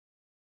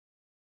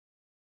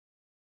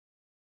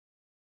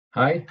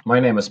Hi, my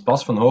name is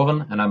Bas van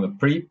Horen and I'm a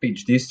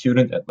pre-PhD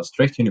student at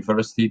Maastricht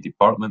University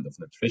Department of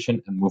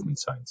Nutrition and Movement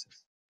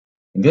Sciences.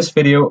 In this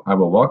video, I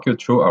will walk you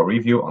through our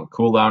review on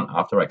cooldown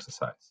after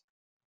exercise.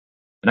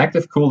 An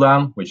active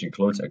cooldown, which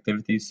includes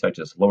activities such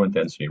as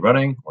low-intensity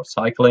running or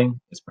cycling,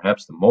 is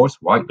perhaps the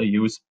most widely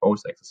used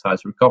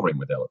post-exercise recovery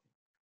modality.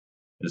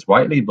 It is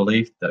widely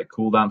believed that a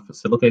cooldown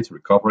facilitates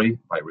recovery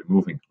by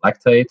removing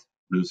lactate,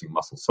 reducing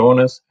muscle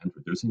soreness, and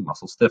reducing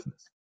muscle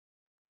stiffness.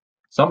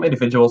 Some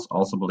individuals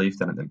also believe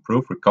that an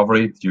improved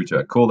recovery due to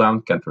a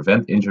cooldown can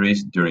prevent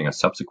injuries during a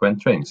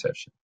subsequent training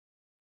session.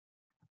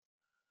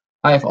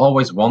 I have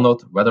always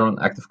wondered whether an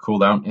active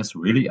cooldown is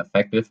really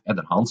effective at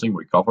enhancing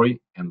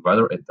recovery and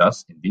whether it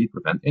does indeed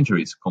prevent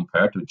injuries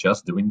compared to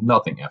just doing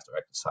nothing after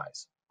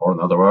exercise, or in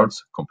other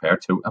words,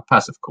 compared to a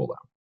passive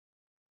cooldown.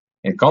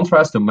 In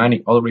contrast to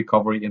many other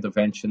recovery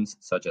interventions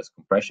such as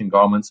compression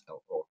garments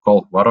or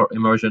cold water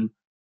immersion,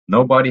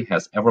 nobody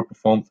has ever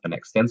performed an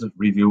extensive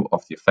review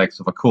of the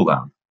effects of a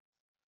cooldown.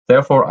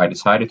 Therefore, I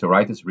decided to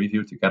write this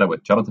review together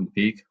with Jonathan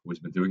Peake, who has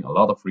been doing a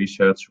lot of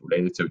research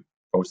related to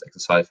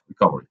post-exercise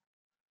recovery.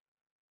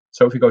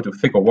 So if you go to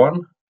figure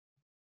 1,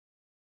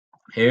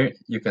 here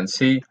you can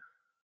see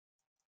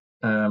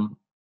all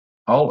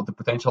of the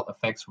potential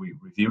effects we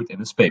reviewed in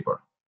this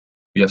paper.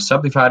 We have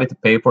subdivided the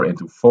paper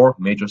into 4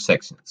 major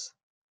sections.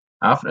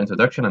 After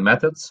introduction and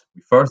methods,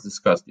 we first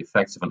discussed the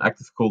effects of an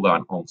active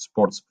cooldown on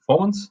sports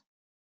performance,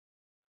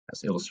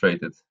 as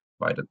illustrated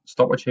by the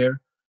stopwatch here,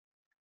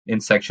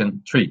 in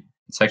section 3.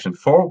 In section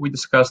 4, we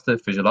discussed the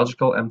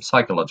physiological and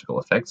psychological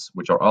effects,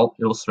 which are all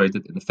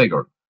illustrated in the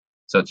figure,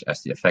 such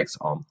as the effects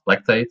on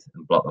lactate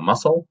and blood and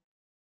muscle,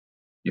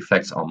 the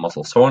effects on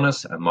muscle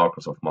soreness and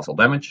markers of muscle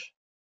damage,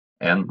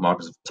 and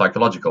markers of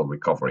psychological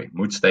recovery,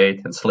 mood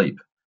state, and sleep.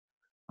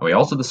 And we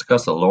also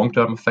discussed the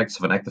long-term effects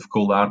of an active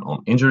cooldown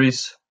on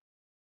injuries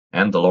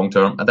and the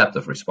long-term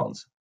adaptive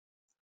response.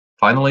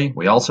 Finally,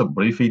 we also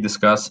briefly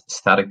discuss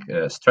static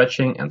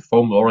stretching and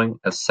foam rolling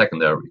as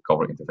secondary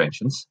recovery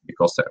interventions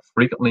because they are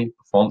frequently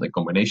performed in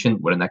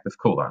combination with an active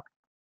cooldown.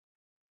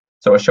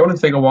 So as shown in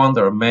figure 1,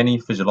 there are many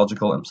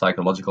physiological and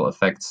psychological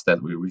effects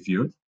that we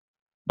reviewed,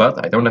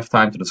 but I don't have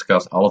time to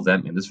discuss all of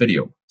them in this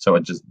video, so I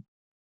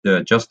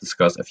just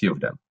discuss a few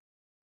of them.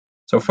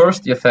 So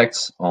first, the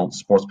effects on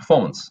sports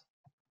performance.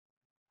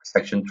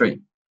 Section 3.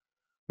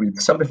 We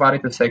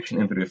subdivided the section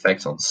into the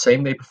effects on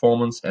same-day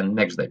performance and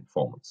next-day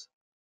performance.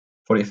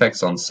 For the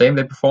effects on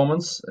same-day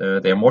performance,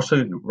 they are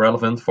mostly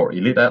relevant for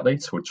elite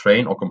athletes who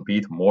train or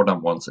compete more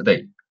than once a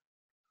day.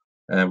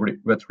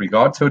 With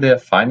regard to the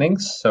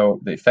findings,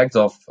 so the effects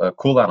of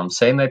cooldown on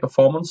same-day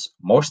performance,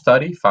 most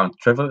studies found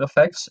trivial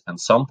effects and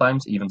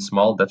sometimes even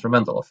small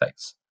detrimental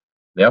effects.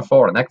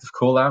 Therefore, an active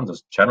cooldown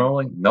does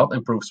generally not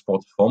improve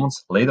sports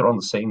performance later on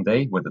the same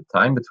day when the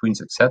time between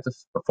successive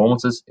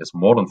performances is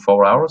more than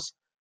 4 hours,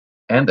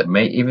 and it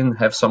may even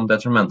have some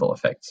detrimental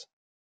effects.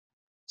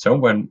 So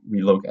when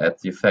we look at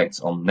the effects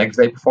on next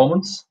day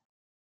performance,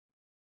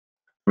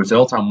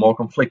 results are more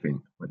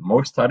conflicting, with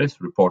most studies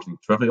reporting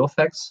trivial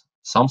effects,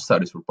 some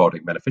studies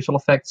reporting beneficial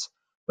effects,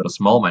 but a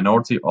small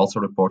minority also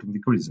reporting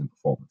decreases in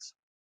performance.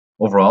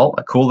 Overall,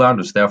 a cooldown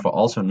does therefore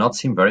also not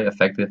seem very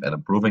effective at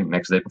improving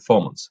next day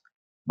performance.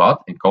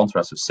 But in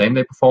contrast to same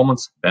day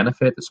performance,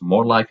 benefit is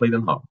more likely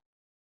than harm.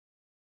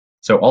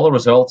 So all the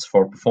results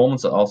for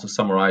performance are also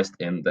summarized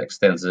in the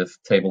extensive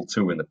table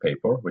 2 in the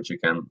paper, which you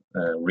can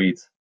read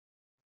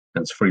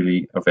and it's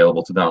freely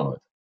available to download.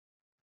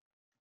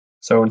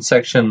 So in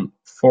section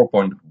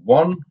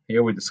 4.1,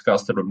 here we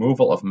discuss the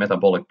removal of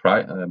metabolic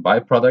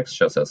byproducts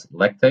such as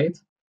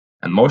lactate.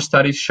 And most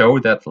studies show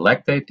that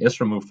lactate is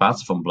removed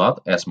faster from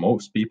blood, as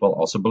most people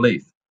also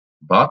believe.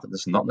 But it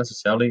is not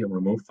necessarily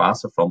removed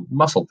faster from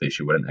muscle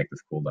tissue with an active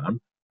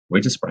cooldown,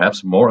 which is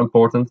perhaps more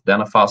important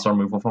than a faster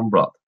removal from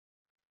blood.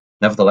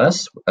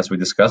 Nevertheless, as we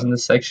discuss in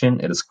this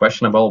section, it is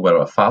questionable whether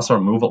a faster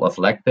removal of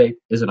lactate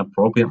is an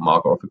appropriate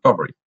marker of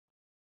recovery.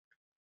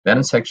 Then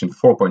in section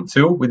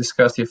 4.2, we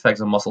discuss the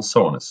effects of muscle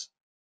soreness.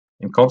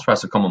 In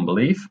contrast to common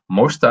belief,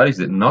 most studies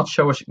did not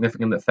show a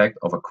significant effect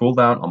of a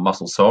cooldown on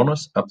muscle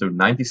soreness up to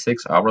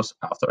 96 hours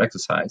after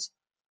exercise,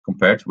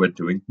 compared with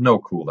doing no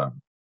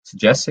cooldown,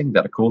 suggesting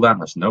that a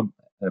cooldown has no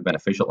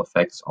beneficial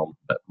effects on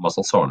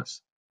muscle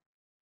soreness.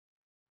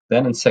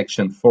 Then in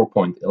section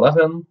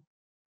 4.11,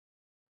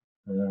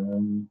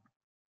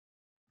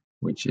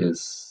 which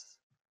is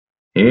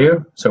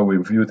here, so we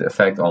reviewed the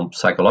effect on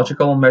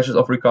psychological measures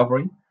of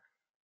recovery.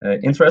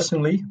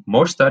 Interestingly,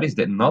 most studies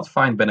did not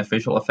find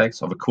beneficial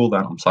effects of a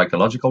cooldown on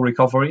psychological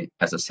recovery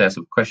as assessed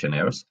with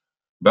questionnaires,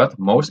 but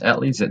most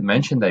athletes did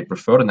mention they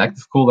preferred an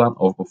active cooldown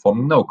over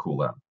performing no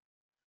cooldown.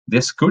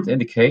 This could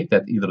indicate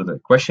that either the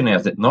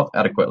questionnaires did not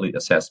adequately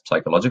assess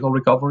psychological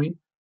recovery,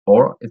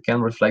 or it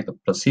can reflect a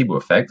placebo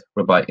effect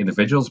whereby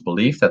individuals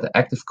believe that the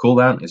active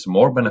cooldown is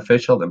more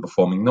beneficial than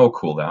performing no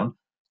cooldown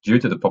due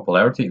to the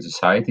popularity in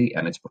society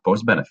and its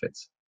proposed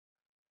benefits.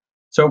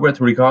 So with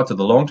regard to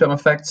the long-term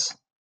effects,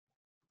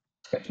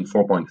 section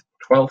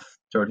 4.12,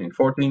 13,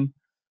 14,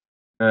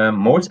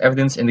 Most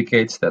evidence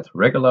indicates that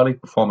regularly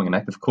performing an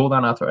active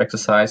cooldown after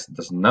exercise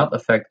does not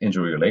affect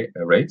injury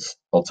rates,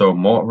 although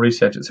more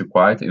research is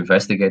required to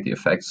investigate the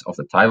effects of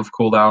the type of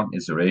cooldown,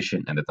 its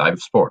duration, and the type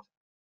of sport.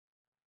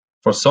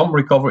 For some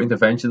recovery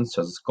interventions,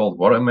 such as cold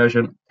water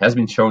immersion, it has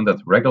been shown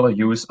that regular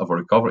use of a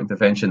recovery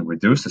intervention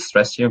reduced the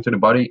stress strain to the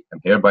body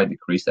and hereby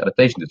decreased the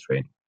adaptation to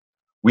training.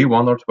 We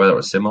wondered whether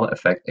a similar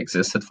effect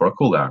existed for a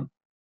cooldown.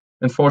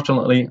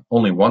 Unfortunately,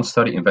 only one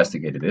study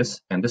investigated this,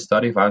 and this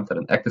study found that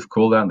an active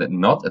cooldown did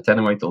not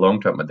attenuate the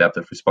long-term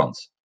adaptive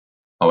response.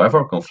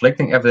 However,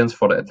 conflicting evidence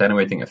for the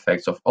attenuating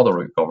effects of other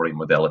recovery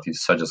modalities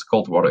such as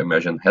cold water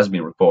immersion has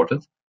been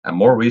reported, and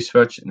more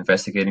research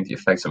investigating the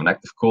effects of an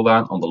active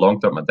cooldown on the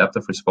long-term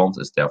adaptive response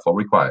is therefore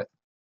required.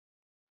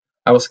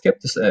 I will skip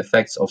the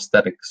effects of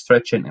static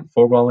stretching and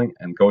foam rolling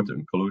and go to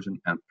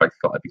conclusion and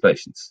practical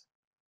applications.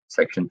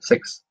 Section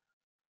 6.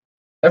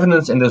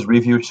 Evidence in this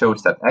review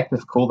shows that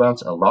active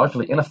cooldowns are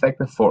largely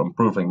ineffective for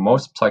improving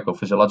most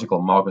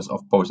psychophysiological markers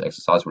of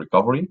post-exercise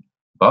recovery,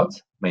 but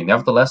may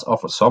nevertheless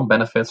offer some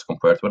benefits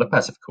compared with a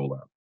passive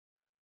cooldown.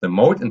 The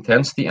mode,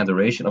 intensity, and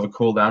duration of a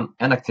cooldown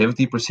and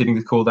activity preceding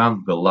the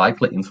cooldown will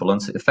likely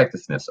influence the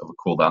effectiveness of a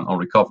cooldown on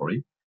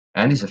recovery,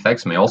 and these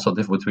effects may also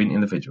differ between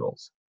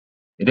individuals.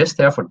 It is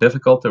therefore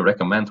difficult to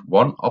recommend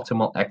one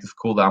optimal active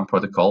cooldown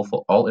protocol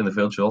for all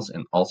individuals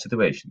in all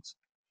situations.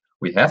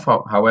 We have,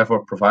 however,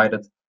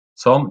 provided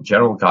some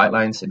general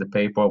guidelines in the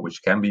paper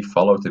which can be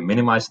followed to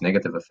minimize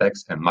negative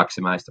effects and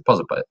maximize the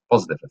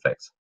positive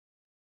effects.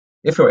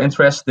 If you're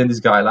interested in these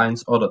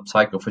guidelines or the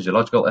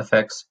psychophysiological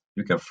effects,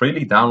 you can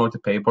freely download the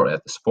paper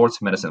at the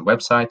Sports Medicine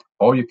website,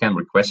 or you can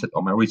request it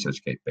on my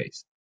ResearchGate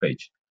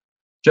page.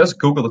 Just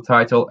Google the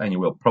title and you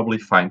will probably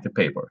find the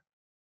paper.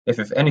 If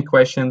you have any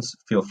questions,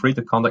 feel free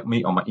to contact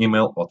me on my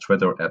email or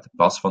Twitter at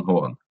Bas van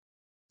Horen.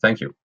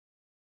 Thank you.